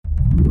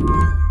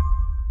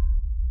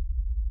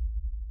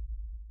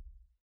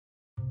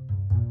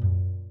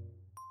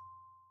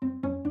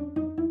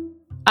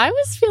I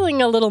was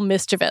feeling a little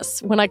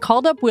mischievous when I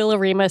called up Will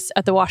Aremus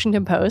at the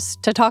Washington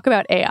Post to talk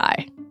about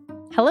AI.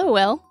 Hello,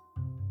 Will.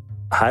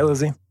 Hi,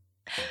 Lizzie.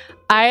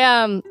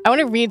 I want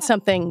to read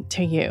something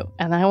to you,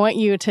 and I want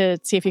you to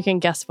see if you can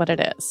guess what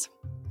it is.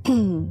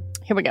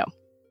 Here we go.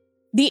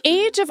 The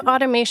age of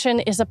automation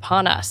is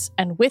upon us,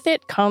 and with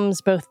it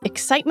comes both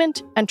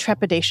excitement and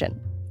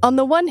trepidation. On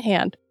the one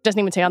hand, doesn't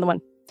even say on the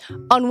one.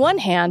 On one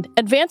hand,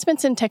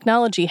 advancements in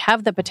technology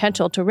have the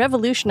potential to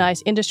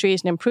revolutionize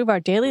industries and improve our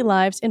daily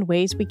lives in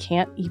ways we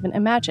can't even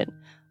imagine.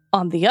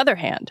 On the other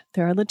hand,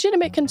 there are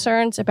legitimate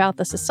concerns about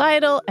the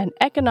societal and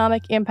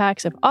economic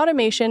impacts of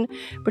automation,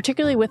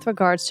 particularly with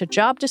regards to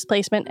job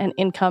displacement and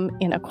income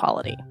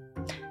inequality.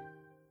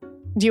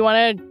 Do you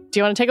want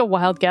to take a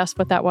wild guess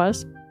what that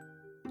was?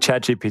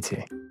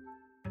 ChatGPT.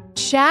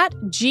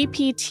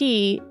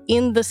 ChatGPT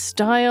in the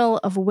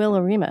style of Will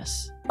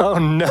Aremus. Oh,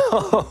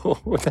 no.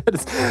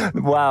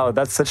 Wow,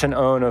 that's such an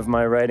own of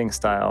my writing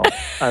style.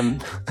 I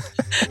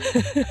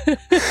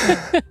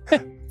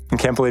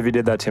can't believe you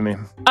did that to me.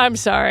 I'm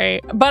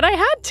sorry, but I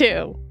had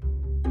to.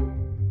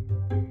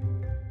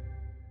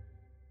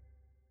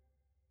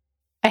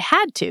 I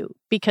had to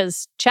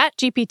because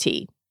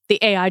ChatGPT, the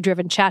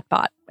AI-driven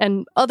chatbot,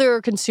 and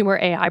other consumer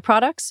AI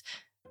products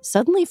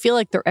suddenly feel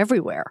like they're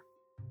everywhere.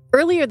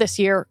 Earlier this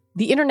year,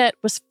 the internet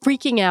was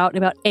freaking out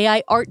about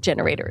AI art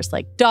generators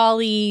like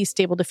DALL-E,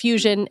 Stable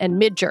Diffusion,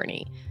 and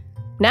Midjourney.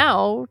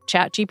 Now,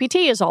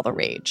 ChatGPT is all the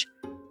rage.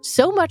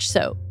 So much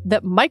so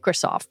that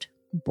Microsoft,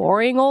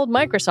 boring old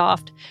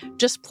Microsoft,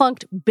 just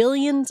plunked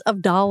billions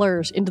of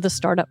dollars into the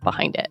startup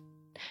behind it.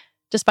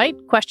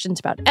 Despite questions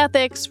about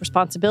ethics,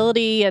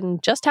 responsibility,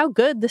 and just how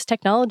good this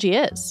technology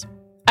is.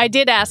 I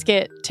did ask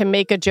it to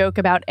make a joke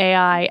about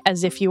AI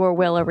as if you were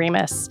Will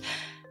Aremus.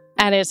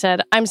 And it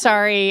said, I'm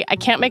sorry, I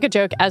can't make a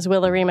joke as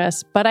Will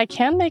Aremus, but I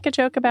can make a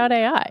joke about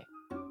AI.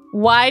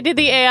 Why did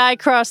the AI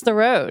cross the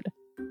road?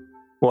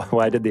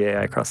 Why did the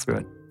AI cross the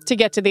road? To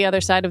get to the other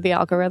side of the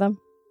algorithm.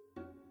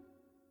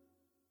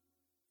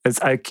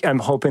 I'm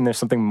hoping there's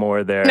something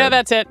more there. No,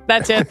 that's it.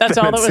 That's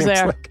all that was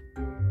there. Like.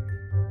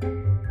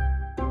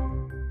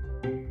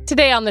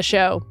 Today on the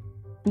show,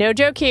 no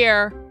joke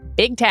here,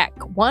 big tech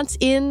wants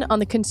in on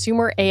the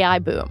consumer AI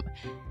boom.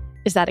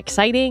 Is that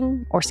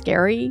exciting or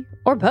scary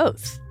or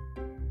both?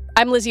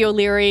 I'm Lizzie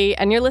O'Leary,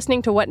 and you're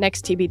listening to What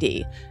Next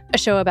TBD, a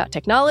show about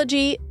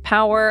technology,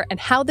 power,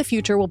 and how the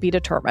future will be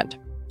determined.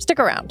 Stick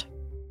around.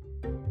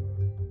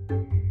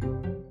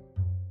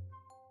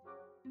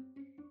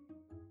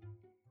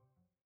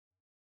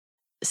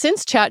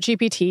 Since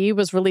ChatGPT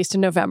was released in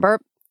November,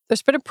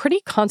 there's been a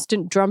pretty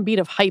constant drumbeat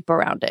of hype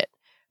around it,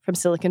 from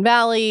Silicon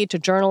Valley to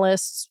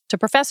journalists to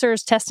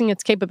professors testing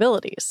its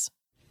capabilities.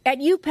 At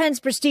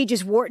UPenn's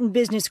prestigious Wharton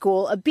Business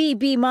School, a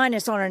B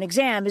minus on an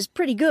exam is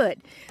pretty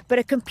good. But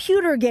a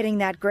computer getting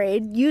that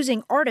grade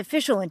using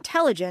artificial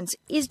intelligence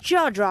is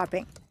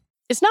jaw-dropping.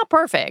 It's not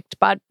perfect,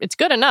 but it's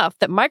good enough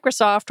that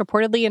Microsoft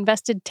reportedly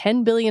invested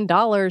 $10 billion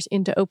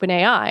into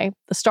OpenAI,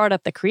 the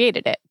startup that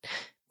created it,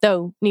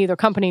 though neither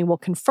company will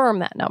confirm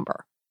that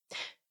number.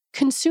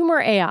 Consumer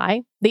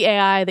AI, the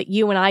AI that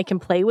you and I can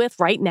play with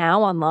right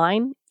now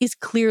online, is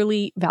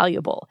clearly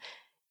valuable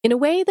in a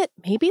way that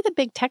maybe the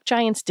big tech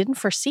giants didn't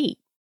foresee,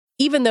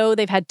 even though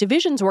they've had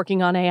divisions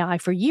working on AI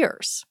for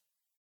years.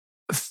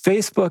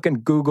 Facebook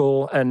and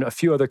Google and a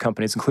few other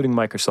companies, including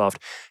Microsoft,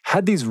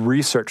 had these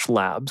research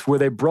labs where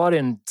they brought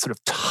in sort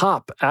of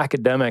top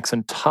academics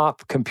and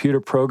top computer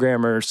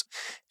programmers,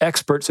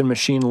 experts in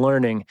machine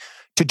learning,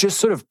 to just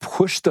sort of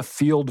push the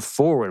field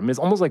forward. I mean, it's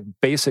almost like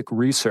basic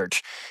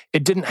research.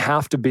 It didn't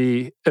have to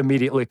be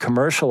immediately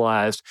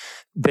commercialized.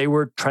 They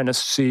were trying to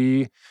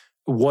see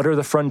what are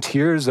the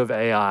frontiers of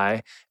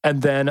AI,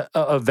 and then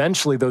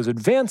eventually those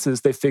advances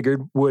they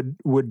figured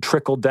would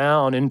trickle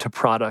down into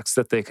products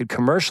that they could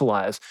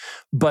commercialize.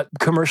 But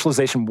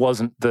commercialization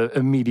wasn't the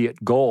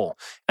immediate goal.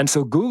 And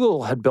so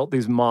Google had built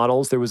these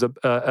models. There was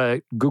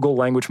a Google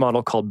language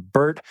model called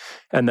BERT,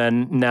 and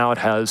then now it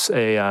has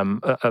a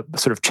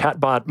sort of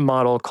chatbot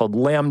model called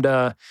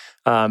Lambda.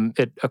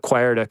 It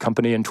acquired a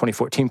company in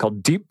 2014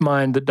 called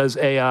DeepMind that does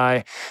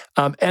AI.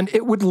 And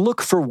it would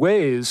look for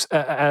ways,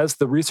 as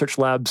the research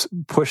labs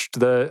pushed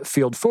the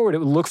field forward, it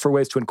would look for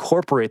ways to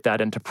incorporate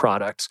that into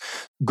products.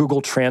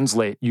 Google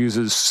Translate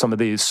uses some of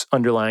these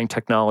underlying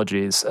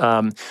technologies.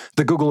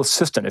 The Google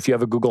Assistant, if you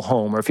have a Google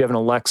Home or if you have an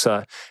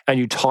Alexa and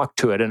you talk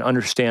to it and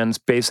understands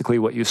basically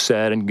what you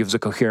said and gives a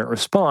coherent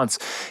response,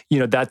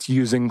 that's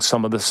using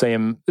some of the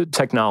same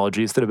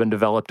technologies that have been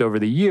developed over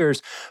the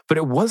years. But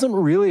it wasn't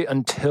really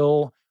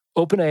until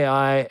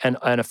OpenAI and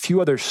a few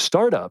other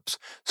startups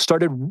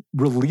started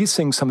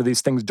releasing some of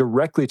these things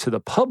directly to the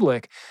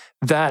public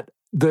that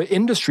the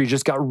industry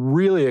just got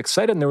really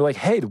excited. And they were like,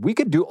 hey, we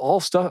could do all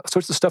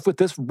sorts of stuff with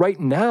this right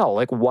now.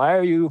 Like, why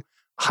are you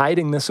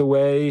hiding this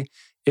away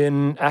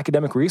in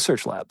academic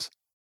research labs?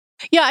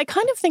 Yeah, I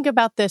kind of think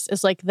about this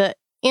as like the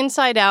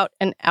inside out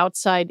and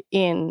outside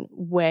in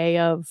way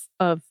of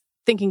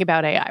thinking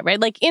about AI, right?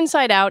 Like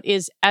inside out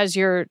is, as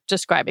you're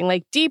describing,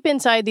 like deep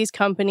inside these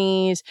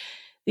companies,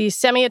 these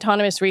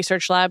semi-autonomous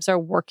research labs are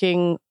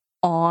working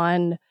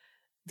on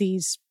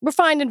these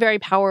refined and very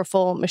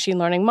powerful machine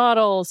learning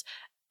models.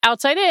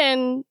 Outside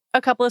in,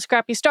 a couple of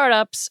scrappy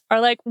startups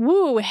are like,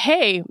 woo,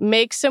 hey,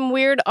 make some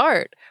weird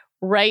art,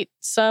 write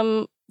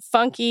some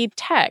funky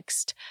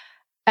text.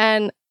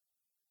 And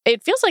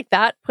it feels like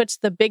that puts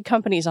the big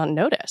companies on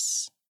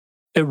notice.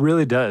 It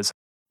really does.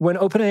 When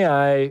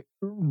OpenAI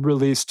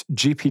released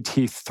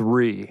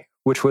GPT-3,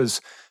 which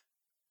was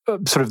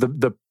sort of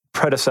the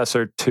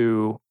predecessor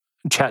to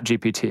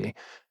ChatGPT,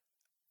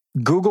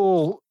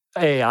 Google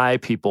AI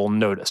people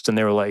noticed and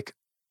they were like,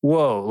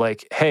 whoa,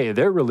 like, hey,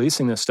 they're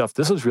releasing this stuff.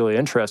 This is really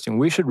interesting.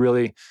 We should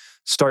really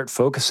start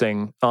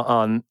focusing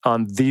on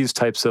these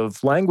types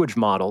of language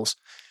models.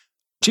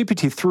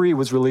 GPT-3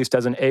 was released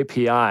as an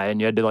API,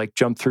 and you had to like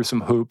jump through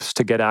some hoops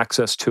to get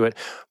access to it.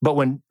 But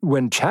when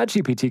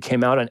ChatGPT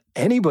came out and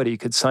anybody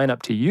could sign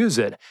up to use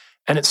it,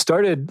 and it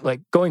started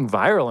like going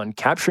viral and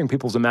capturing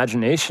people's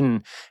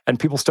imagination, and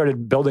people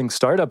started building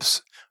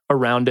startups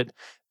around it,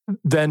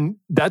 then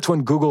that's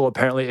when Google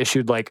apparently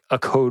issued like a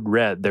code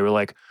red. They were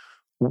like,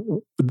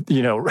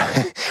 you know,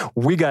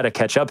 we got to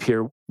catch up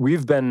here.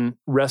 We've been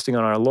resting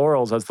on our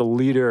laurels as the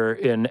leader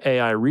in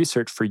AI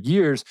research for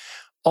years.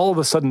 All of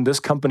a sudden, this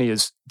company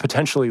is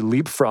potentially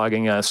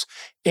leapfrogging us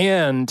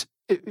and,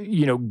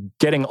 you know,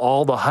 getting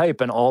all the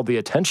hype and all the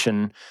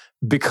attention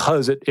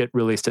because it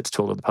released its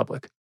tool to the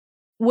public.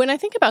 When I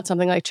think about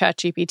something like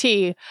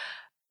ChatGPT,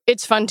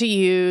 it's fun to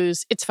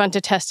use, it's fun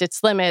to test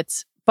its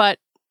limits, but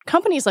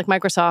companies like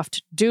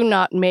Microsoft do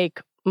not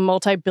make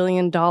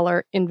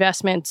multi-billion-dollar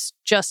investments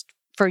just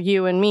for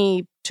you and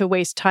me to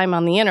waste time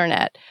on the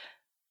internet.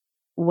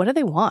 What do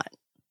they want?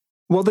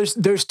 Well,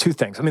 there's two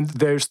things. I mean,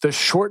 there's the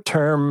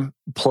short-term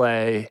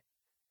play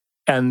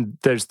and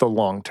there's the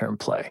long-term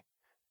play.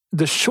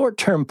 The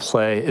short-term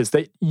play is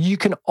that you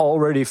can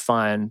already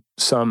find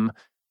some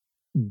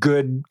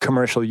good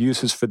commercial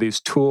uses for these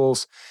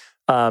tools.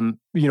 You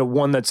know,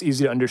 one that's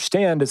easy to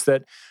understand is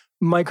that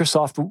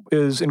Microsoft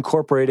is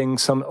incorporating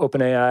some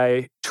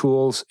OpenAI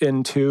tools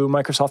into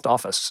Microsoft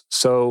Office.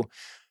 So,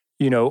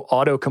 you know,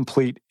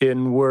 autocomplete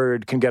in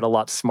Word can get a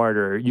lot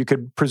smarter. You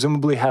could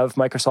presumably have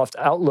Microsoft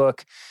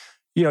Outlook,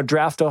 you know,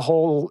 draft a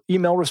whole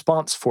email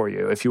response for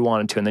you if you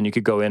wanted to, and then you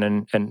could go in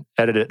and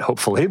edit it,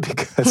 hopefully,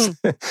 because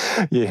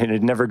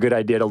it's never a good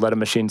idea to let a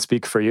machine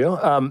speak for you.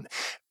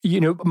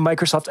 You know,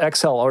 Microsoft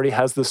Excel already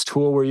has this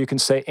tool where you can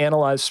say,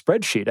 analyze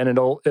spreadsheet, and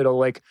it'll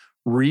like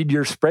read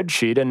your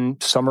spreadsheet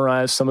and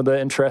summarize some of the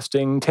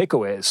interesting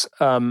takeaways.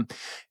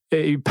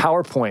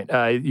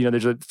 PowerPoint, you know,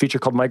 there's a feature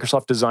called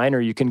Microsoft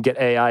Designer. You can get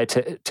AI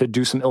to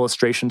do some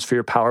illustrations for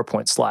your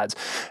PowerPoint slides.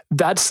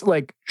 That's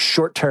like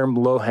short-term,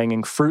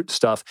 low-hanging fruit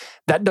stuff.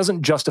 That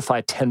doesn't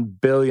justify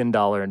 $10 billion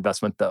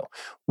investment, though.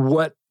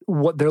 What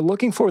they're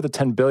looking for with a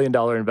 $10 billion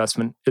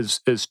investment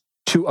is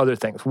two other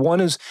things. One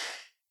is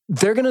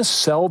they're going to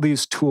sell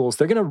these tools.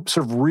 They're going to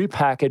sort of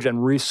repackage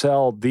and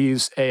resell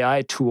these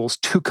AI tools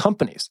to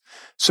companies.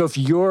 So if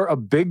you're a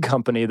big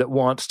company that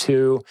wants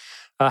to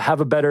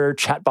have a better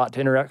chatbot to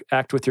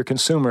interact with your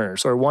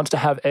consumers, or wants to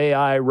have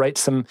AI write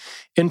some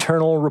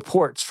internal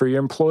reports for your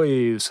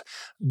employees,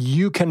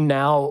 you can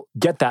now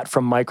get that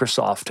from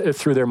Microsoft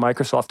through their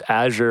Microsoft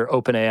Azure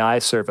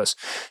OpenAI service.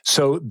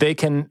 So they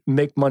can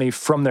make money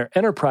from their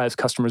enterprise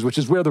customers, which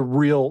is where the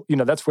real, you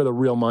know, that's where the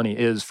real money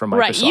is from Microsoft.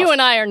 Right. You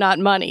and I are not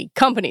money.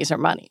 Companies are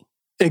money.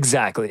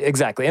 Exactly.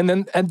 And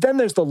then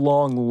there's the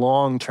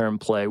long-term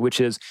play, which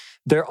is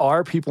there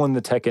are people in the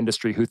tech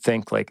industry who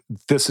think like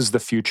this is the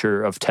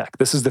future of tech.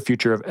 This is the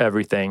future of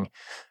everything.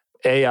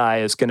 AI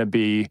is going to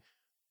be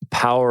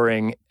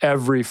powering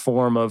every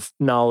form of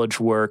knowledge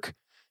work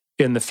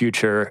in the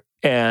future.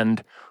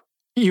 And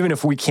even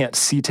if we can't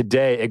see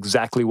today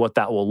exactly what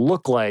that will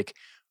look like,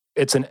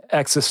 it's an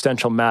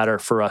existential matter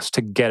for us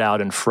to get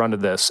out in front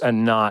of this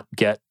and not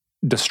get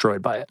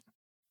destroyed by it.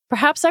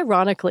 Perhaps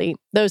ironically,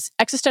 those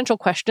existential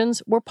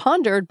questions were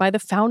pondered by the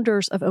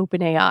founders of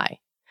OpenAI.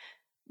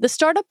 The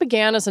startup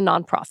began as a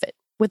nonprofit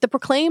with the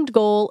proclaimed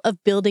goal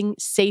of building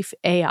safe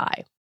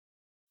AI.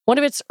 One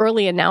of its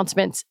early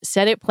announcements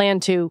said it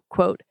planned to,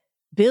 quote,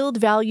 build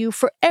value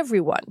for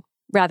everyone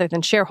rather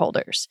than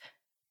shareholders.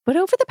 But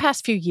over the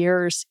past few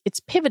years, it's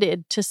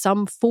pivoted to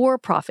some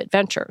for-profit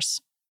ventures.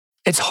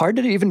 It's hard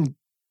to even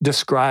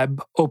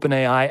describe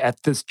OpenAI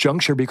at this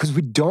juncture because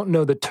we don't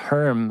know the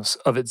terms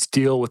of its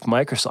deal with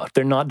Microsoft.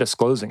 They're not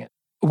disclosing it.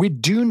 We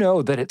do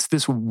know that it's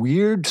this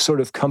weird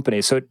sort of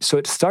company. So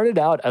it started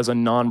out as a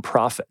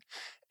nonprofit.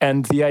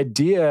 And the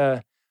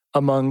idea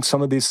among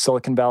some of these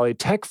Silicon Valley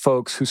tech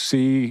folks who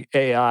see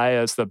AI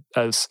as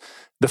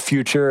the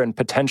future and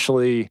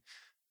potentially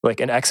like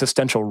an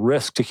existential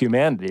risk to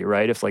humanity,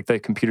 right? If like the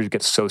computers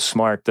get so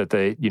smart that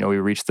they, you know, we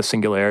reach the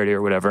singularity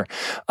or whatever.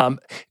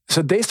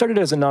 So they started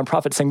as a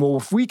nonprofit saying, well,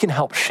 if we can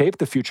help shape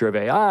the future of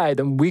AI,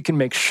 then we can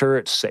make sure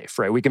it's safe,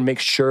 right? We can make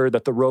sure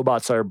that the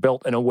robots are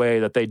built in a way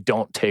that they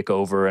don't take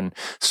over and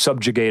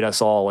subjugate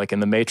us all like in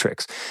the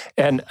Matrix.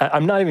 And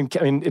I'm not even,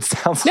 I mean, it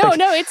sounds No,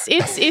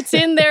 it's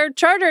in their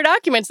charter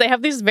documents. They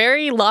have these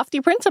very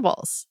lofty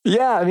principles.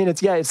 Yeah, I mean,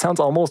 it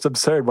sounds almost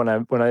absurd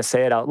when I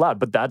say it out loud,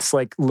 but that's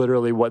like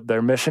literally what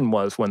their mission mission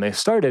was when they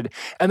started.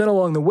 And then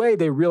along the way,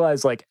 they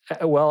realized like,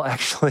 well,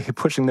 actually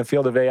pushing the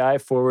field of AI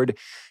forward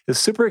is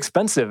super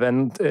expensive.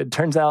 And it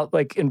turns out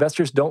like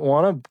investors don't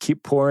want to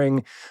keep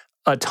pouring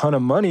a ton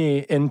of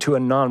money into a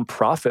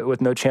nonprofit with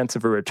no chance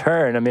of a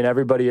return. I mean,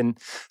 everybody in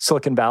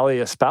Silicon Valley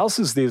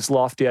espouses these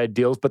lofty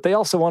ideals, but they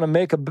also want to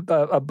make a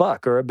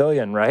buck or $1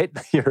 billion, right?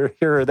 Here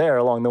or there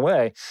along the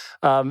way.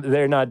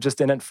 They're not just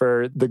in it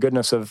for the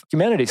goodness of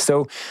humanity.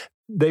 So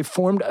they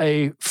formed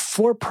a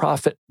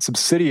for-profit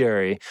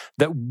subsidiary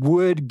that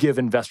would give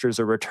investors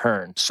a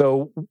return.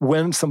 So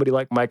when somebody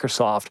like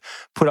Microsoft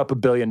put up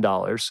 $1 billion,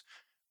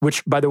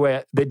 which, by the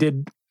way, they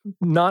did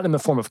not in the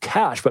form of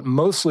cash, but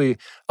mostly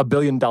 $1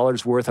 billion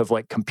worth of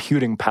like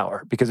computing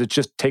power, because it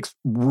just takes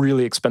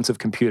really expensive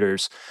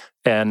computers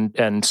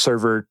and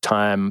server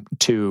time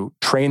to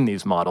train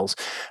these models.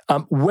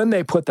 When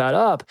they put that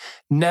up,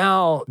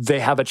 now they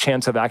have a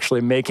chance of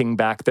actually making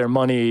back their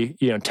money,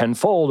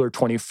 tenfold or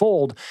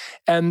 20-fold.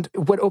 And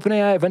what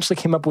OpenAI eventually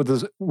came up with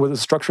is a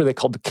structure they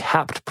called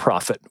capped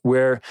profit,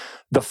 where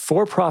the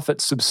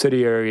for-profit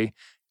subsidiary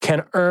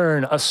can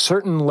earn a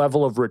certain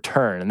level of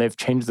return. And they've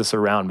changed this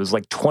around. It was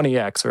like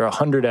 20x or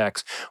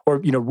 100x, or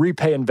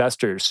repay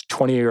investors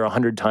 20 or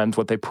 100 times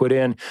what they put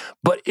in.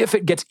 But if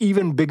it gets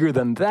even bigger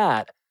than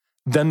that,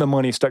 then the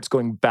money starts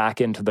going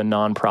back into the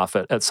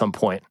nonprofit at some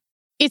point.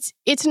 It's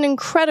an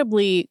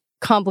incredibly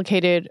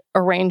complicated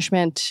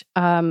arrangement.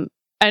 And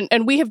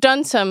we have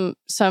done some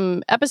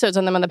episodes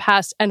on them in the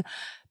past. And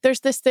there's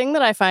this thing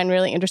that I find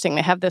really interesting.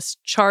 They have this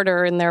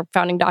charter in their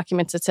founding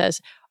documents that says,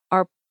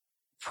 our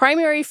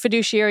primary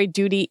fiduciary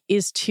duty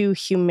is to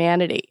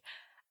humanity.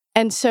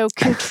 And so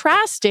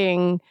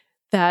contrasting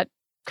that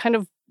kind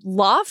of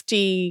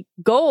lofty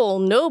goal,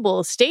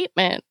 noble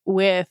statement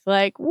with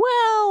like,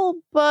 well,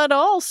 but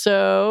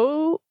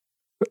also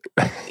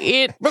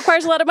it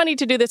requires a lot of money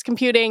to do this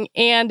computing,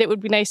 and it would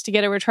be nice to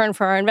get a return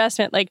for our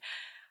investment. Like,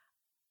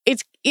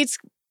 it's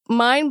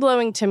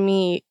mind-blowing to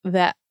me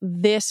that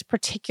this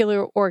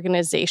particular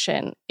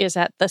organization is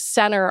at the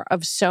center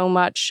of so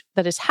much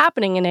that is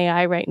happening in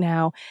AI right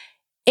now,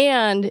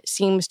 and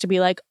seems to be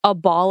like a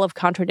ball of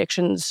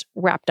contradictions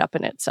wrapped up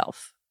in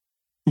itself.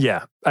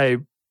 Yeah, I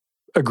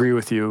agree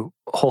with you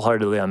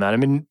wholeheartedly on that. I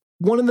mean,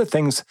 one of the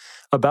things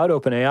about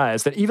OpenAI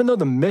is that even though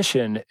the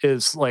mission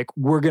is like,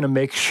 we're going to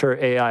make sure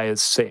AI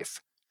is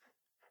safe,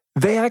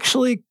 they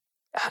actually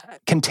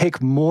can take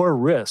more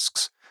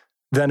risks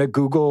than a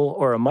Google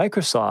or a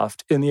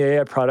Microsoft in the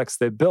AI products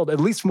they build, at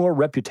least more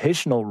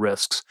reputational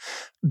risks,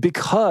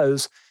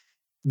 because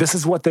this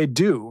is what they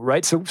do,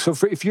 right? So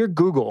if you're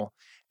Google,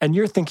 and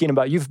you're thinking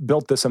about, you've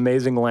built this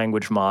amazing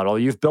language model,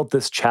 you've built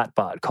this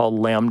chatbot called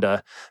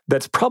Lambda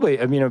that's probably,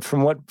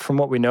 from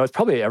what we know, it's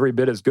probably every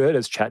bit as good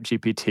as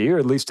ChatGPT, or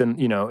at least in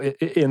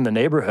the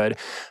neighborhood.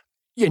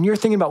 And you're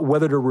thinking about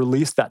whether to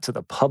release that to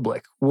the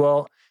public.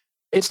 Well,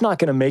 it's not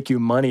going to make you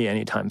money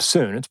anytime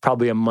soon. It's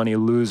probably a money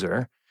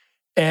loser.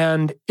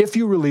 And if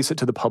you release it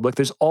to the public,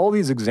 there's all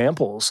these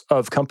examples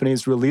of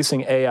companies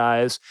releasing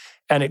AIs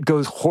and it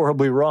goes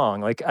horribly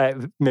wrong. Like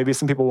maybe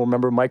some people will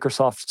remember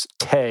Microsoft's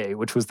Tay,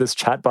 which was this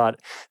chatbot,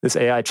 this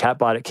AI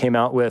chatbot it came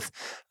out with,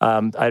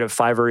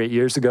 5 or 8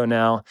 years ago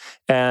now.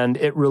 And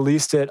it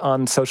released it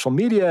on social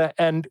media,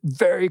 and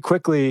very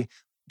quickly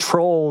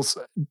trolls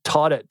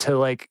taught it to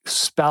like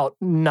spout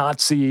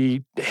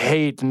Nazi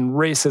hate and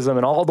racism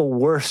and all the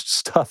worst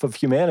stuff of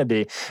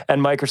humanity.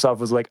 And Microsoft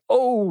was like,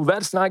 oh,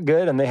 that's not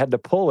good. And they had to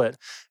pull it.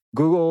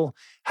 Google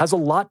has a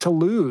lot to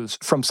lose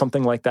from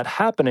something like that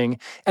happening,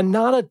 and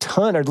not a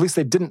ton, or at least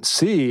they didn't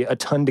see a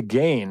ton to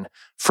gain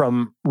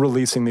from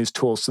releasing these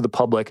tools to the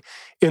public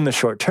in the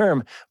short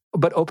term.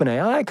 But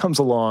OpenAI comes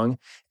along,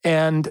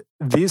 and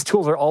these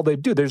tools are all they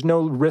do. There's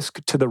no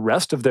risk to the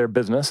rest of their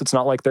business. It's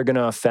not like they're going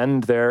to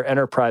offend their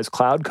enterprise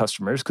cloud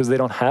customers because they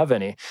don't have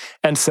any.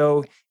 And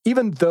so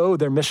even though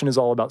their mission is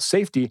all about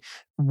safety,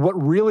 what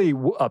really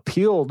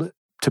appealed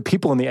to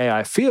people in the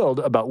AI field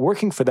about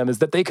working for them is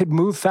that they could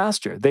move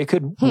faster. They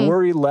could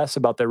worry less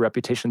about their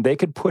reputation. They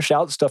could push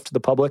out stuff to the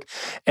public.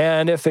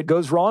 And if it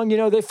goes wrong,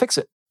 they fix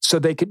it. So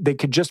they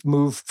could just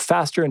move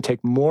faster and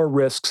take more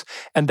risks.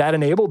 And that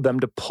enabled them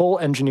to pull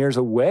engineers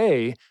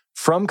away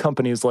from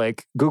companies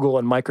like Google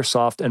and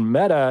Microsoft and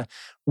Meta,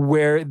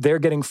 where they're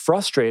getting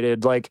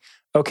frustrated. Like,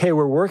 okay,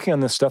 we're working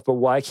on this stuff, but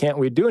why can't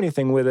we do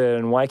anything with it?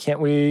 And why can't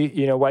we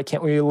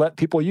let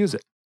people use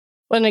it?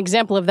 Well, an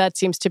example of that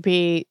seems to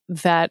be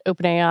that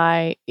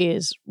OpenAI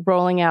is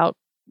rolling out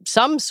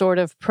some sort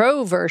of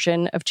pro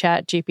version of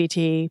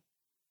ChatGPT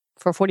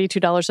for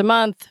 $42 a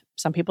month.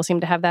 Some people seem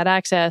to have that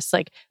access.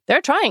 Like,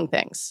 they're trying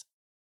things.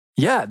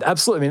 Yeah,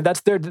 absolutely. I mean,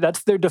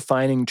 that's their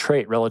defining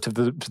trait relative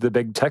to the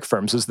big tech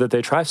firms, is that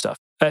they try stuff.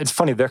 It's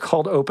funny, they're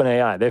called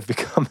OpenAI.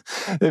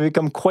 They've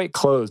become quite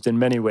closed in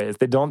many ways.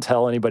 They don't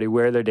tell anybody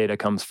where their data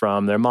comes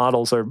from. Their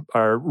models are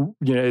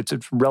it's a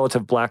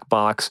relative black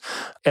box.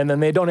 And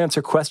then they don't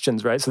answer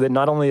questions, right? So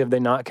not only have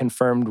they not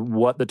confirmed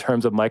what the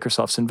terms of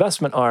Microsoft's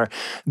investment are,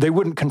 they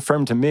wouldn't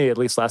confirm to me, at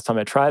least last time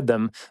I tried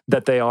them,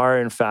 that they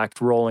are in fact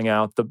rolling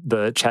out the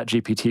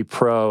ChatGPT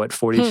Pro at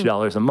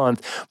 $42 a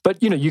month.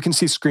 But you can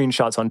see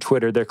screenshots on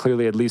Twitter. They're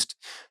clearly at least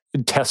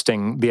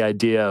testing the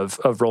idea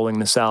of rolling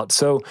this out.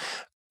 So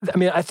I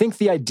mean, I think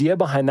the idea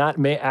behind that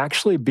may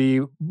actually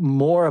be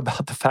more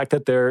about the fact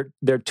that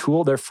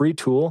their free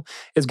tool,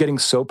 is getting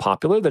so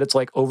popular that it's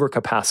like over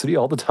capacity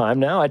all the time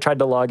now. I tried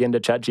to log into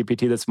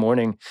ChatGPT this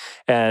morning,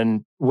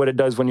 and what it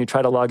does when you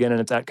try to log in and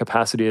it's at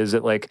capacity is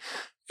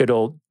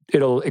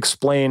it'll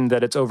explain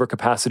that it's over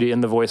capacity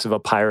in the voice of a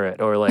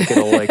pirate, or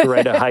it'll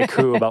write a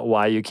haiku about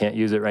why you can't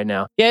use it right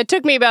now. Yeah, it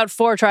took me about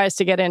 4 tries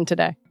to get in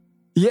today.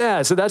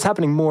 Yeah, so that's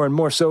happening more and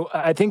more. So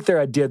I think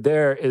their idea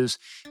there is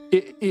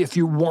if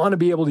you want to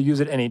be able to use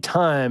it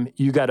anytime,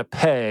 you got to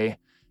pay.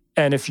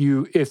 And if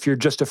you're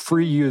just a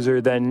free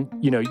user, then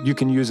you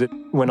can use it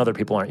when other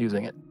people aren't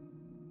using it.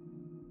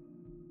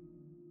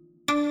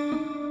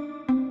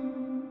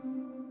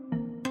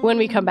 When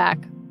we come back,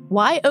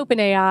 why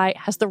OpenAI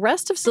has the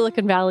rest of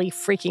Silicon Valley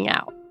freaking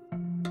out.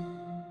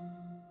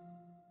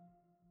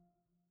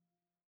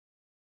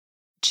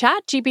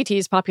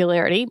 ChatGPT's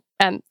popularity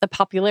and the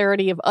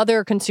popularity of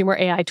other consumer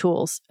AI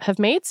tools have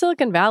made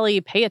Silicon Valley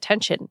pay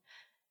attention.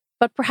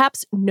 But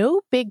perhaps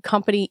no big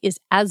company is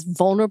as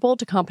vulnerable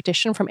to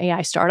competition from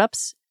AI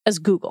startups as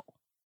Google.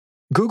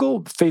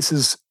 Google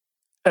faces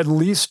at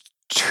least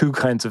 2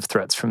 kinds of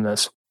threats from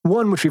this.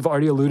 One, which we've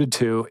already alluded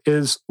to,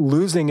 is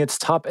losing its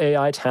top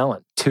AI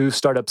talent to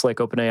startups like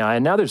OpenAI.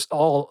 And now there's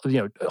a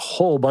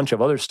whole bunch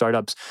of other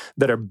startups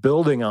that are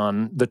building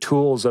on the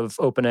tools of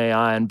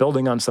OpenAI and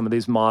building on some of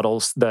these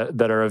models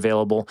that are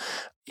available.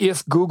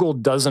 If Google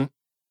doesn't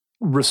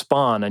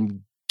respond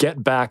and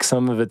get back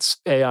some of its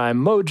AI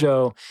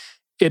mojo,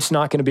 it's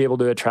not going to be able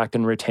to attract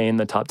and retain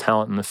the top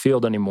talent in the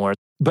field anymore.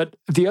 But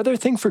the other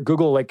thing for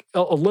Google,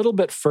 a little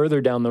bit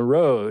further down the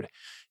road,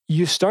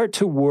 you start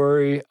to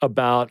worry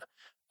about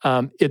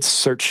its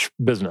search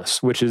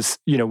business, which is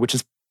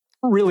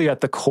really at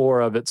the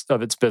core of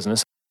its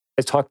business.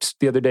 I talked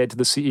the other day to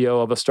the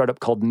CEO of a startup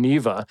called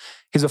Neva.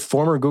 He's a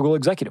former Google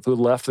executive who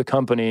left the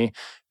company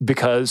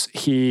because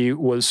he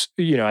was,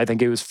 I think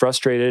he was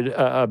frustrated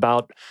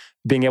about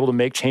being able to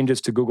make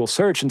changes to Google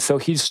search. And so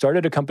he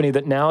started a company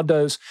that now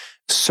does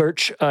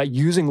search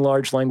using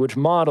large language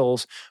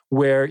models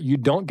where you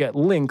don't get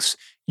links,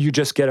 you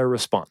just get a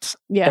response.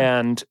 Yeah.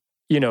 And,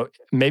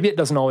 maybe it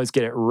doesn't always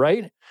get it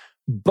right.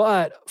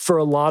 But for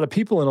a lot of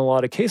people, in a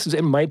lot of cases,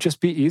 it might just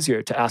be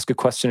easier to ask a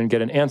question and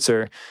get an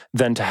answer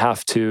than to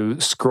have to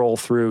scroll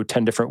through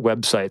 10 different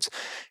websites.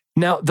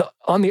 Now,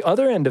 on the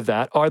other end of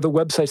that are the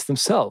websites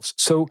themselves.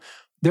 So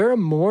there are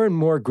more and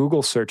more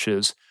Google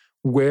searches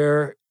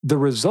where the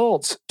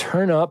results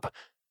turn up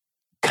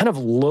kind of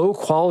low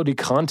quality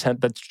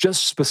content that's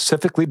just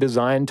specifically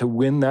designed to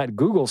win that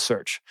Google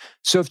search.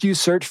 So if you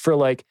search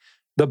for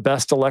the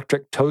best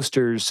electric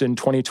toasters in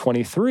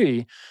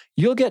 2023,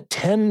 you'll get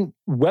 10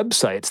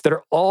 websites that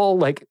are all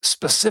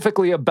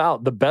specifically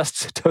about the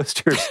best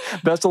toasters,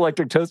 best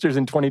electric toasters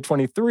in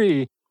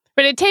 2023.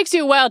 But it takes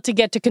you a while to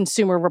get to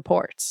Consumer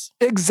Reports.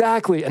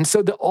 Exactly. And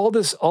so all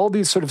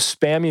these sort of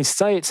spammy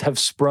sites have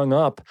sprung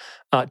up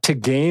to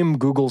game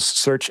Google's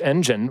search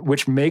engine,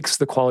 which makes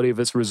the quality of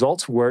its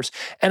results worse.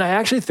 And I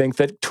actually think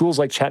that tools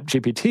like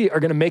ChatGPT are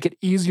going to make it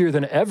easier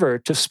than ever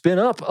to spin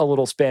up a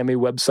little spammy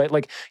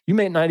website. You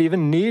may not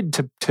even need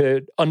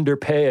to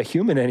underpay a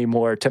human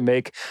anymore to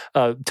make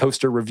a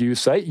toaster review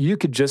site. You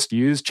could just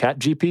use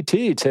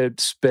ChatGPT to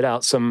spit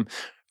out some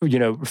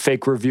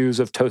fake reviews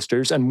of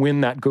toasters and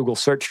win that Google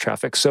search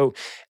traffic. So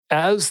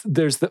as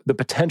there's the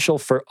potential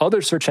for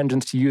other search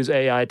engines to use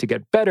AI to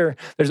get better,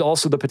 there's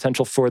also the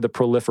potential for the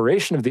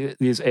proliferation of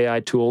these AI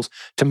tools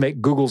to make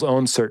Google's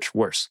own search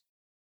worse.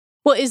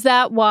 Well, is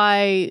that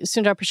why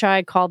Sundar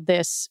Pichai called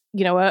this,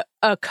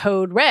 a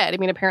code red? I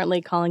mean,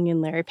 apparently calling in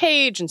Larry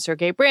Page and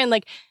Sergey Brin,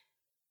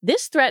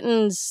 this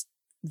threatens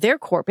their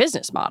core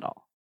business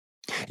model.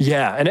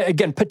 Yeah, and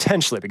again,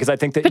 potentially, because I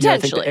think that I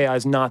think the AI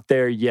is not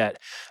there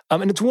yet,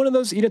 and it's one of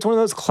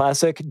those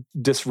classic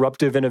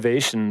disruptive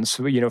innovations,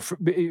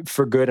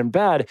 for good and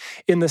bad,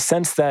 in the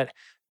sense that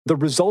the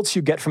results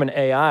you get from an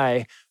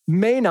AI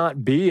may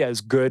not be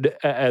as good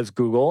as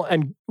Google,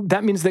 and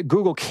that means that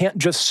Google can't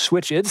just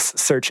switch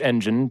its search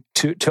engine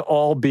to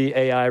all be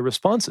AI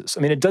responses.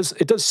 I mean, it does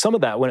some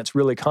of that when it's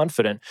really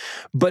confident,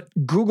 but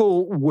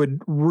Google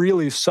would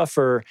really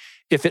suffer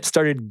if it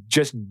started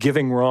just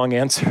giving wrong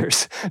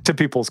answers to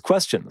people's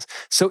questions.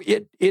 So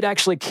it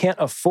actually can't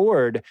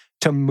afford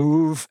to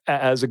move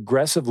as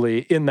aggressively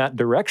in that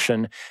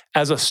direction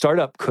as a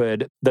startup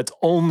could that's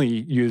only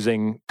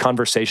using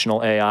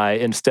conversational AI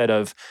instead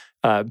of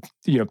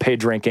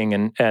page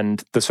ranking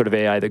and the sort of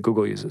AI that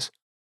Google uses.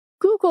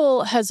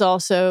 Google has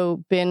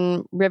also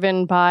been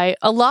riven by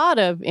a lot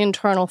of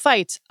internal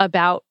fights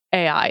about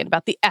AI and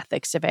about the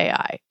ethics of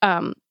AI.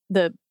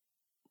 The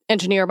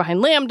engineer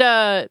behind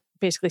Lambda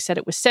basically said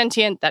it was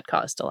sentient. That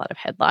caused a lot of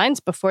headlines.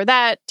 Before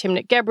that,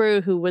 Timnit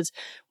Gebru, who was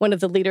one of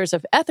the leaders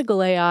of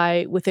ethical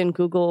AI within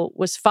Google,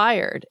 was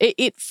fired.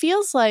 It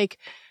feels like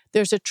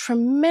there's a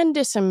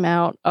tremendous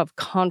amount of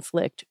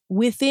conflict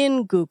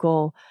within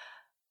Google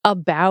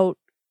about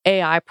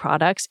AI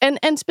products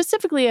and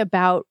specifically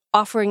about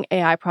offering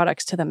AI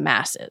products to the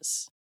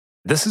masses.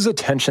 This is a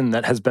tension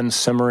that has been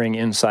simmering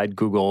inside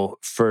Google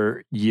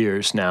for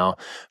years now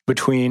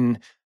between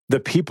the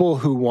people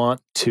who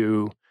want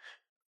to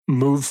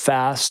move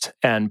fast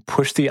and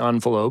push the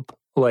envelope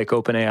like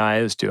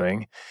OpenAI is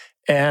doing,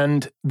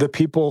 and the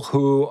people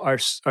who are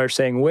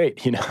saying,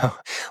 wait,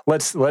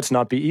 let's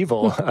not be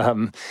evil.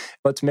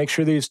 Let's make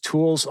sure these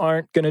tools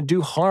aren't going to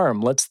do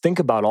harm. Let's think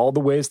about all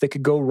the ways they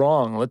could go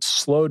wrong. Let's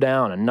slow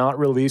down and not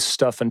release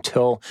stuff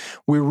until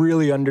we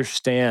really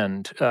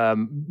understand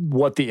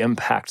what the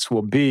impacts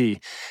will be.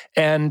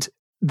 And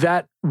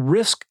that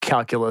risk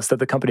calculus that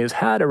the company has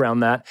had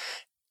around that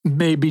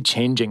may be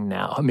changing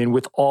now. I mean,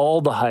 with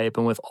all the hype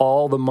and with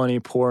all the money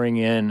pouring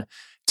in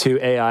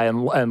to AI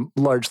and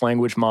large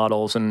language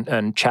models and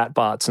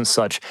chatbots and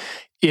such,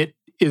 it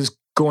is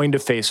going to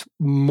face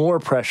more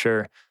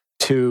pressure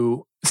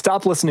to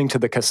stop listening to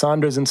the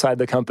Cassandras inside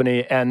the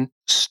company and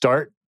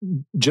start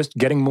just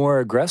getting more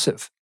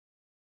aggressive.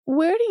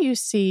 Where do you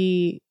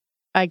see,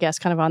 I guess,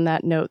 kind of on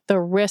that note, the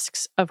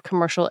risks of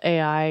commercial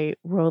AI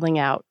rolling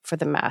out for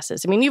the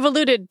masses? I mean, you've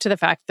alluded to the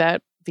fact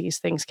that these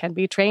things can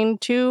be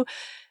trained to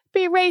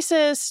be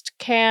racist,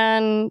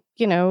 can,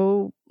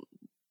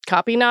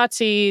 copy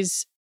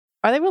Nazis.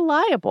 Are they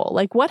reliable?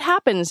 Like, what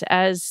happens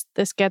as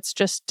this gets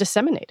just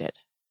disseminated?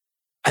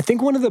 I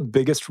think one of the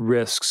biggest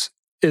risks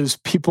is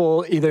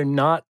people either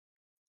not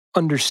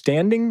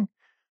understanding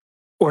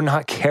or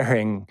not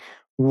caring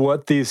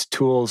what these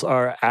tools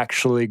are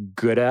actually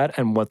good at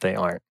and what they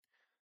aren't.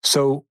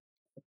 So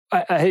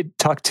I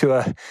talked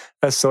to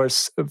a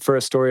source for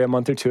a story a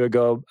month or two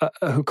ago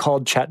who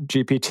called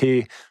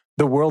ChatGPT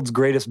the world's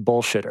greatest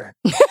bullshitter.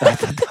 I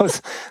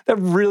thought that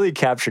really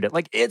captured it.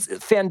 Like, it's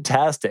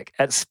fantastic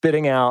at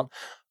spitting out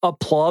a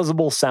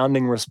plausible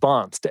sounding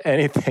response to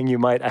anything you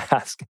might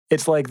ask.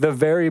 It's like the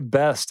very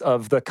best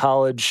of the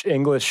college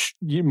English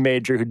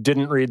major who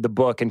didn't read the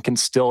book and can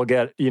still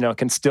get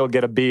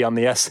a B on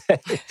the essay.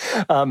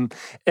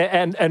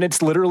 And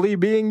it's literally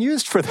being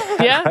used for that.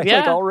 Yeah, right? yeah.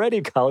 Like, already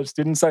college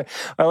students are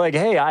like,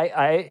 hey,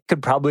 I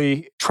could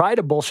probably try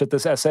to bullshit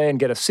this essay and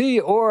get a C,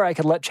 or I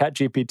could let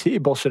ChatGPT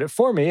bullshit it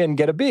for me and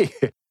get a B.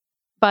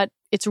 But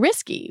it's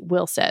risky,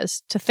 Will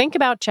says, to think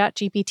about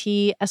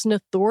ChatGPT as an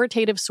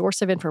authoritative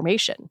source of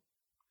information.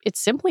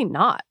 It's simply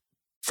not.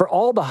 For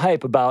all the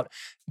hype about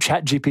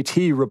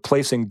ChatGPT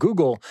replacing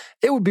Google,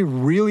 it would be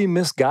really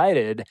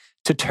misguided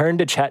to turn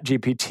to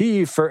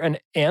ChatGPT for an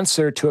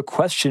answer to a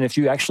question if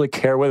you actually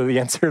care whether the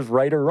answer is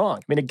right or wrong.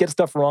 I mean, it gets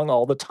stuff wrong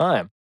all the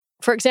time.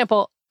 For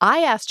example,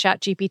 I asked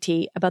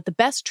ChatGPT about the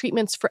best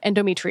treatments for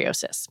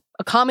endometriosis,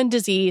 a common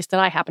disease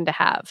that I happen to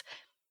have.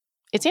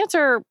 Its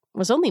answer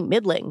was only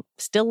middling,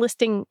 still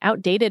listing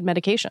outdated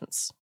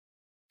medications.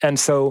 And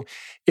so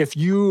if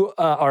you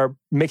are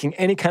making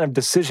any kind of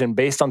decision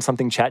based on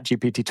something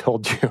ChatGPT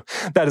told you,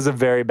 that is a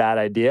very bad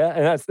idea.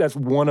 And that's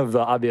one of the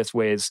obvious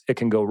ways it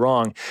can go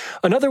wrong.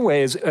 Another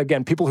way is,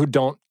 again, people who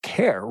don't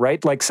care,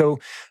 right? Like, so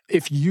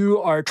if you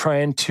are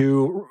trying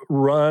to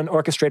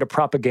orchestrate a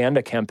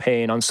propaganda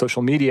campaign on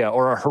social media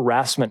or a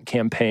harassment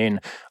campaign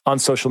on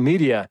social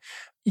media,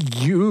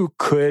 you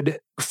could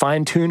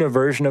fine-tune a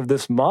version of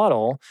this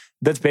model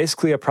that's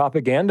basically a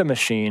propaganda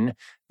machine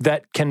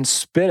that can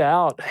spit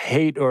out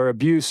hate or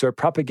abuse or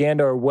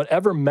propaganda or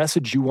whatever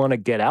message you want to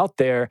get out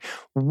there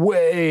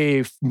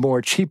way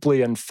more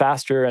cheaply and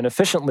faster and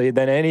efficiently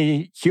than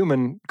any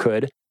human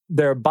could.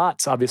 There are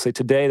bots, obviously,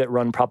 today that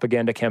run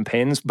propaganda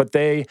campaigns, but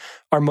they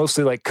are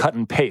mostly like cut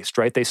and paste,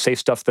 right? They say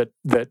stuff that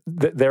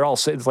they're all,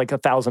 it's like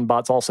 1,000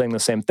 bots all saying the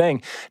same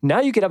thing.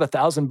 Now you could have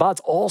 1,000 bots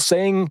all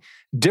saying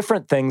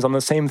different things on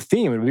the same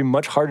theme. It would be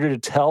much harder to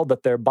tell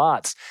that they're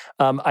bots.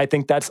 I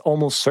think that's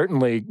almost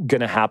certainly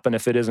going to happen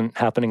if it isn't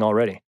happening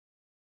already.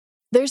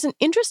 There's an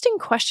interesting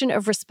question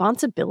of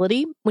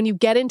responsibility when you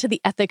get into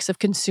the ethics of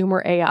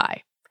consumer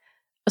AI.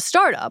 A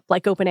startup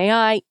like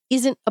OpenAI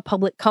isn't a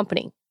public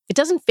company. It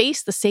doesn't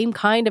face the same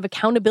kind of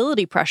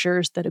accountability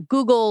pressures that a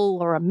Google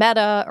or a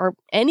Meta or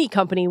any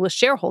company with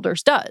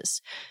shareholders does.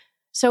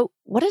 So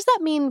what does that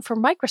mean for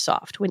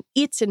Microsoft when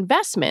its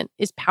investment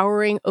is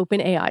powering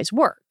OpenAI's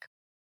work?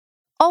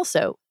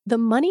 Also, the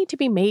money to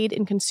be made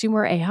in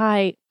consumer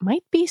AI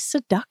might be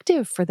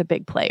seductive for the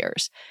big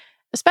players,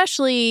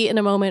 especially in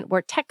a moment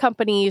where tech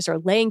companies are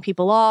laying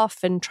people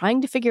off and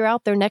trying to figure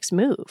out their next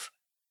move.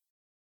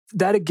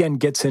 That again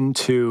gets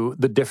into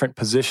the different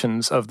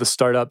positions of the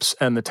startups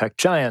and the tech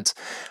giants.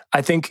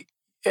 I think,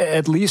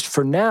 at least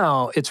for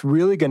now, it's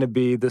really going to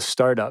be the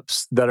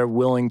startups that are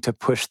willing to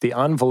push the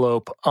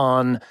envelope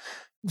on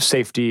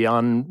safety,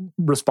 on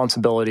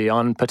responsibility,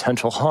 on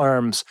potential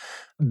harms,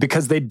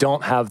 because they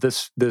don't have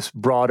this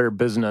broader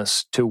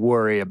business to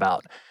worry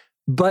about.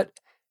 But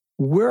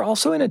we're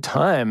also in a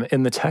time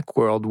in the tech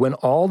world when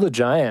all the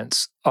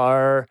giants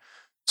are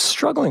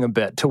struggling a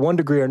bit to one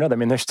degree or another. I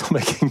mean, they're still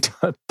making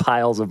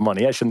piles of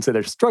money. I shouldn't say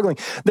they're struggling.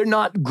 They're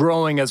not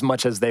growing as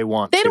much as they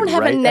want to. They don't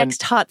have right? a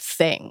next hot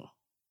thing.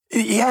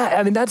 Yeah,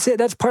 I mean that's it.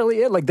 That's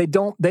partly it. Like they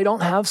don't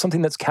have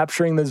something that's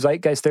capturing the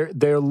zeitgeist.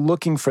 They're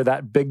looking for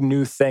that big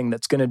new thing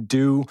that's going to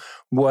do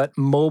what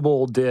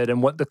mobile did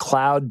and what the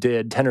cloud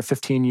did 10 or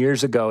 15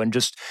 years ago and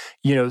just,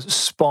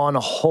 spawn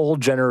a whole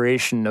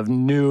generation of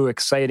new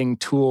exciting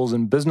tools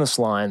and business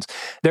lines.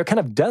 They're kind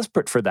of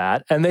desperate for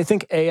that, and they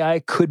think AI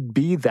could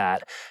be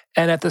that.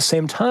 And at the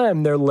same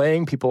time, they're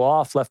laying people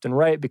off left and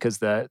right because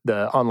the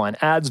online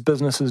ads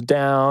business is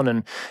down.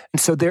 And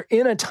so they're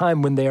in a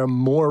time when they are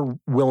more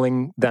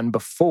willing than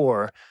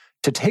before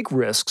to take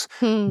risks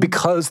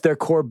because their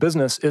core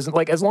business isn't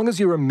like, as long as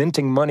you were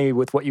minting money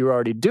with what you were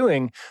already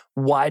doing,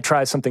 why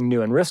try something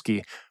new and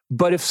risky?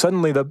 But if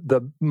suddenly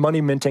the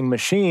money minting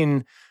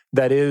machine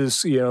that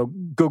is,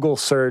 Google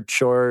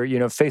search or,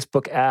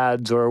 Facebook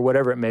ads or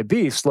whatever it may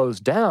be slows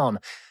down,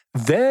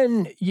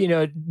 then,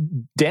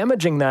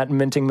 damaging that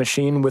minting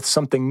machine with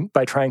something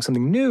by trying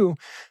something new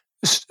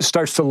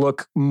starts to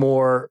look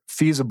more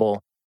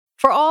feasible.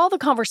 For all the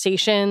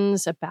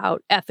conversations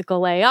about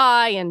ethical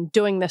AI and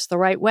doing this the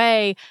right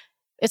way,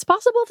 it's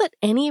possible that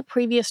any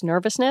previous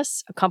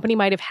nervousness a company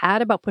might have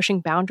had about pushing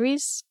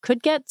boundaries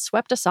could get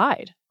swept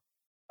aside.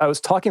 I was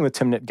talking with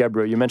Timnit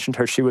Gebru. You mentioned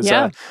her. She was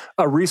a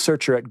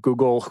researcher at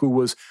Google who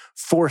was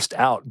forced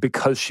out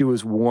because she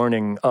was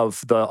warning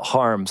of the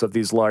harms of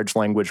these large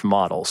language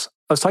models.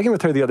 I was talking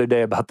with her the other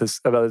day about this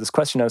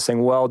question. I was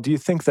saying, well, do you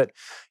think that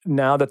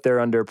now that they're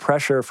under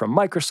pressure from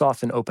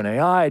Microsoft and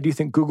OpenAI, do you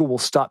think Google will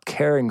stop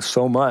caring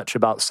so much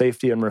about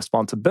safety and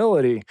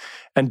responsibility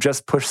and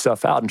just push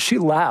stuff out? And she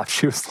laughed.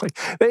 She was like,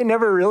 they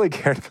never really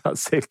cared about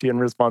safety and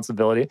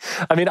responsibility.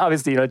 I mean,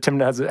 obviously, Tim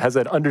has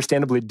an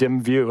understandably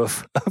dim view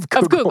of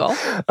Google.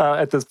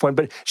 At this point.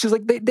 But she's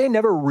like, they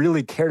never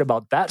really cared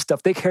about that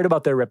stuff. They cared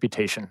about their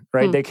reputation,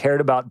 right? They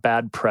cared about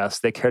bad press.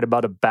 They cared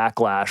about a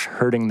backlash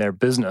hurting their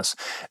business.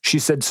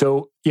 She said,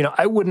 so,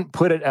 I wouldn't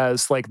put it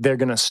as like they're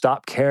going to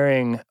stop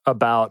caring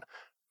about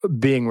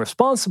being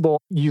responsible.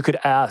 You could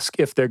ask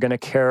if they're going to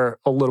care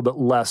a little bit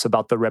less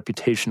about the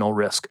reputational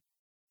risk.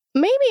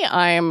 Maybe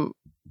I'm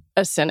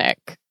a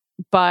cynic,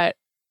 but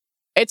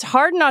it's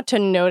hard not to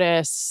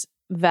notice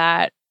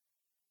that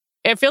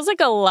it feels like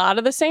a lot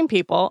of the same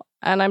people,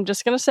 and I'm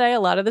just going to say a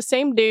lot of the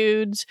same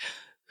dudes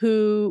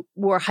who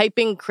were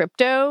hyping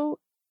crypto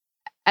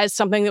as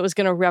something that was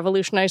going to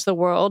revolutionize the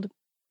world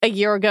a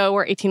year ago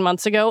or 18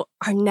 months ago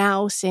are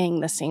now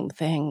saying the same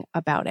thing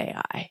about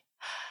AI.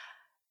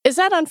 Is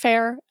that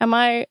unfair? Am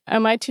I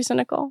too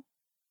cynical?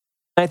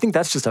 I think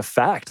that's just a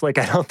fact. Like,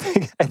 I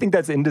think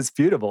that's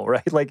indisputable,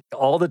 right? Like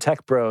all the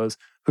tech bros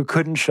who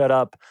couldn't shut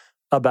up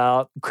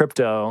about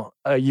crypto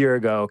a year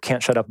ago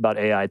can't shut up about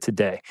AI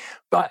today.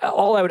 But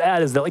all I would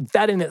add is that like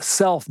that in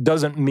itself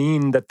doesn't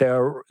mean that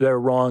they're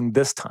wrong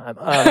this time.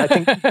 I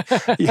think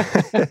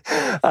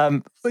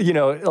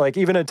like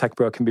even a tech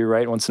bro can be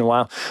right once in a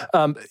while.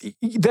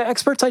 The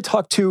experts I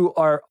talk to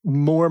are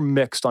more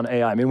mixed on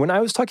AI. I mean, when I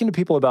was talking to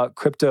people about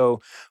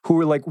crypto who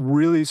were like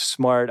really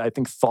smart, I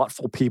think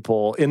thoughtful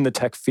people in the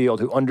tech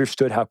field who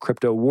understood how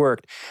crypto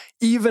worked,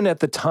 even at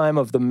the time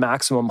of the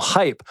maximum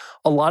hype,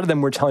 a lot of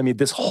them were telling me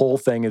this whole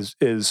thing is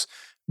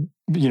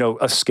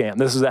a scam.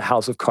 This is a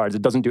house of cards.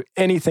 It doesn't do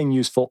anything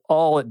useful.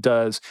 All it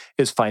does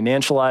is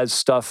financialize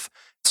stuff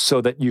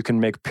so that you can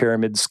make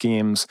pyramid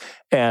schemes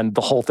and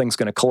the whole thing's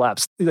going to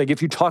collapse. Like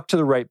if you talk to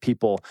the right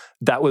people,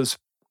 that was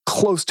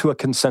close to a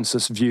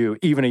consensus view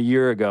even a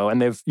year ago,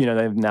 and they've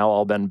now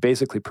all been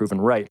basically proven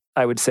right.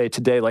 I would say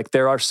today, like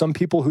there are some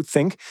people who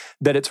think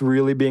that it's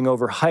really being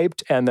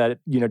overhyped and that,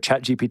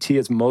 ChatGPT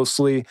is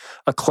mostly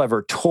a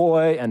clever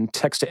toy and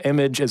text to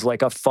image is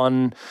like a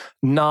fun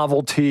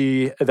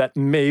novelty that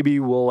maybe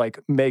will like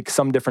make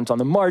some difference on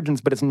the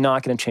margins, but it's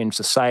not going to change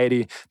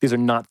society. These are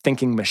not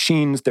thinking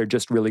machines. They're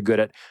just really good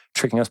at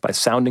tricking us by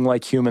sounding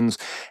like humans.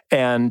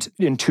 And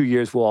in 2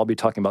 years, we'll all be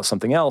talking about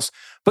something else.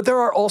 But there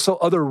are also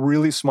other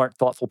really smart,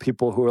 thoughtful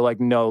people who are like,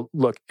 no,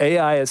 look,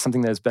 AI is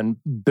something that has been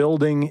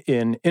building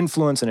in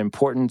influence and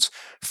importance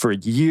for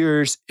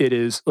years. It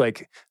is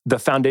like the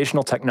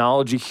foundational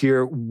technology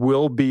here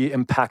will be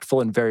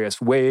impactful in various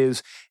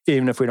ways,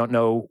 even if we don't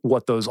know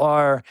what those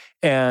are.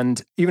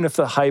 And even if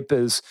the hype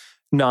is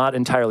not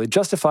entirely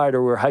justified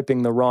or we're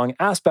hyping the wrong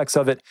aspects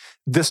of it,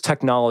 this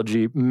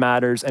technology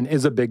matters and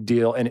is a big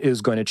deal and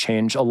is going to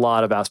change a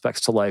lot of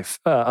aspects to life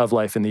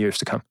in the years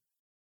to come.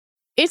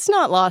 It's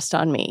not lost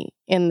on me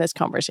in this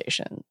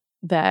conversation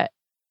that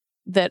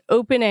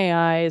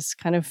OpenAI's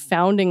kind of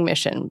founding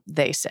mission,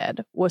 they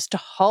said, was to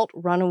halt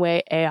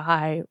runaway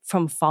AI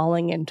from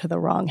falling into the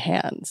wrong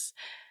hands.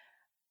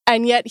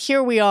 And yet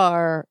here we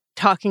are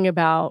talking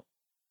about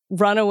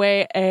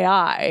runaway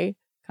AI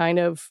kind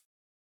of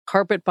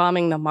carpet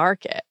bombing the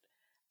market,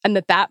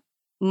 and that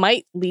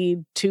might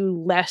lead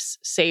to less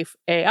safe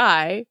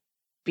AI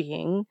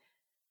being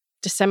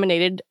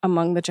disseminated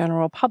among the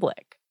general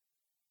public.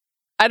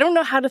 I don't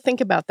know how to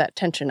think about that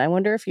tension. I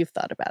wonder if you've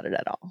thought about it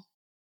at all.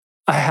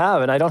 I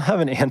have, and I don't have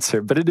an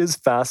answer, but it is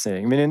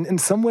fascinating. I mean, in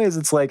some ways,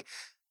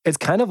 it's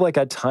kind of like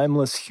a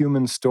timeless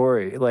human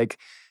story. Like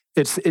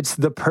it's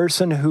the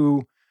person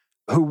who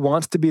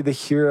wants to be the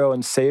hero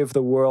and save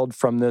the world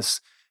from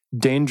this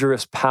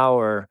dangerous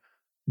power.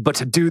 But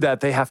to do that,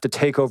 they have to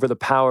take over the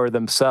power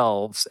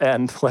themselves.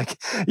 And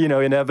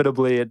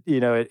inevitably,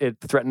 it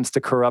threatens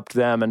to corrupt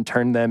them and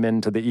turn them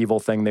into the evil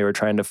thing they were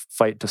trying to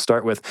fight to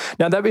start with.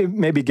 Now, that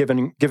may be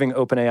giving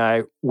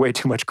OpenAI way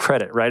too much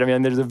credit, right? I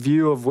mean, there's a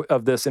view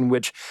of this in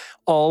which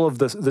all of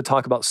the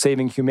talk about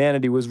saving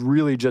humanity was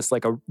really just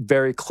like a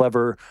very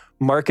clever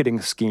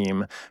marketing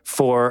scheme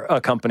for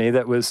a company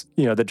that was,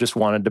 that just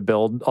wanted to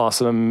build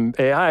awesome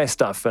AI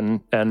stuff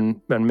and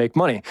make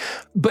money.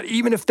 But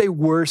even if they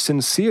were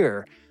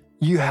sincere,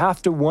 you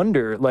have to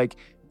wonder, like,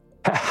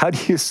 how do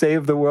you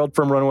save the world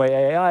from runaway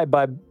AI?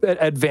 By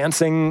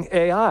advancing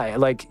AI.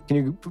 Like, can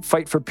you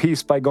fight for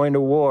peace by going to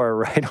war,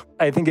 right?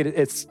 I think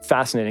it's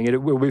fascinating.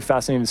 It will be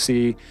fascinating to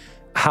see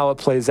how it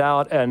plays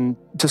out and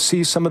to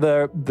see some of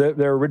their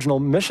original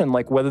mission,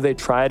 like whether they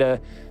try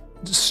to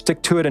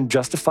stick to it and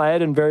justify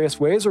it in various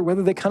ways, or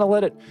whether they kind of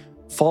let it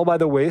fall by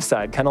the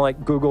wayside, kind of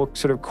like Google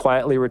sort of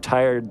quietly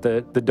retired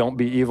the "Don't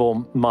be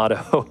evil"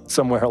 motto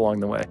somewhere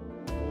along the way.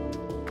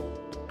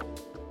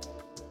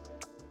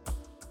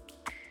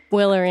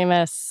 Will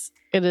Oremus,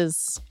 it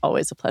is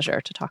always a pleasure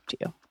to talk to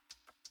you.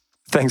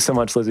 Thanks so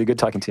much, Lizzie. Good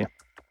talking to you.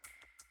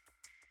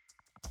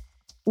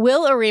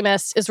 Will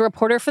Oremus is a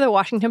reporter for The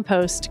Washington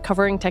Post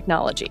covering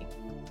technology.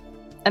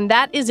 And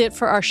that is it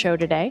for our show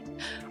today.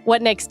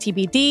 What Next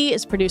TBD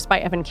is produced by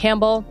Evan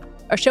Campbell.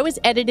 Our show is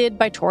edited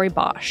by Tori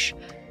Bosch.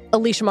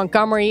 Alicia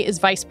Montgomery is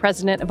vice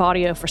president of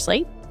audio for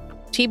Slate.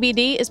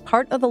 TBD is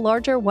part of the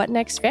larger What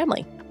Next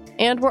family.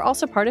 And we're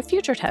also part of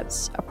Future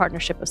Tense, a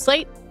partnership of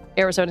Slate,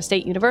 Arizona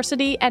State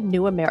University, and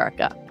New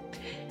America.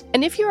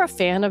 And if you're a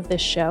fan of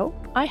this show,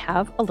 I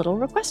have a little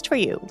request for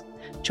you.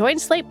 Join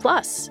Slate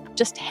Plus.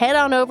 Just head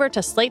on over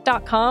to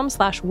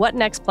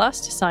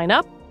slate.com/whatnextplus to sign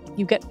up.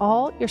 You get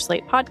all your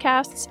Slate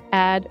podcasts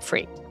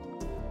ad-free.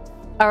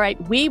 All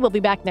right, we will be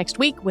back next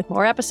week with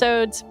more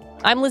episodes.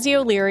 I'm Lizzie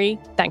O'Leary.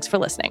 Thanks for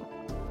listening.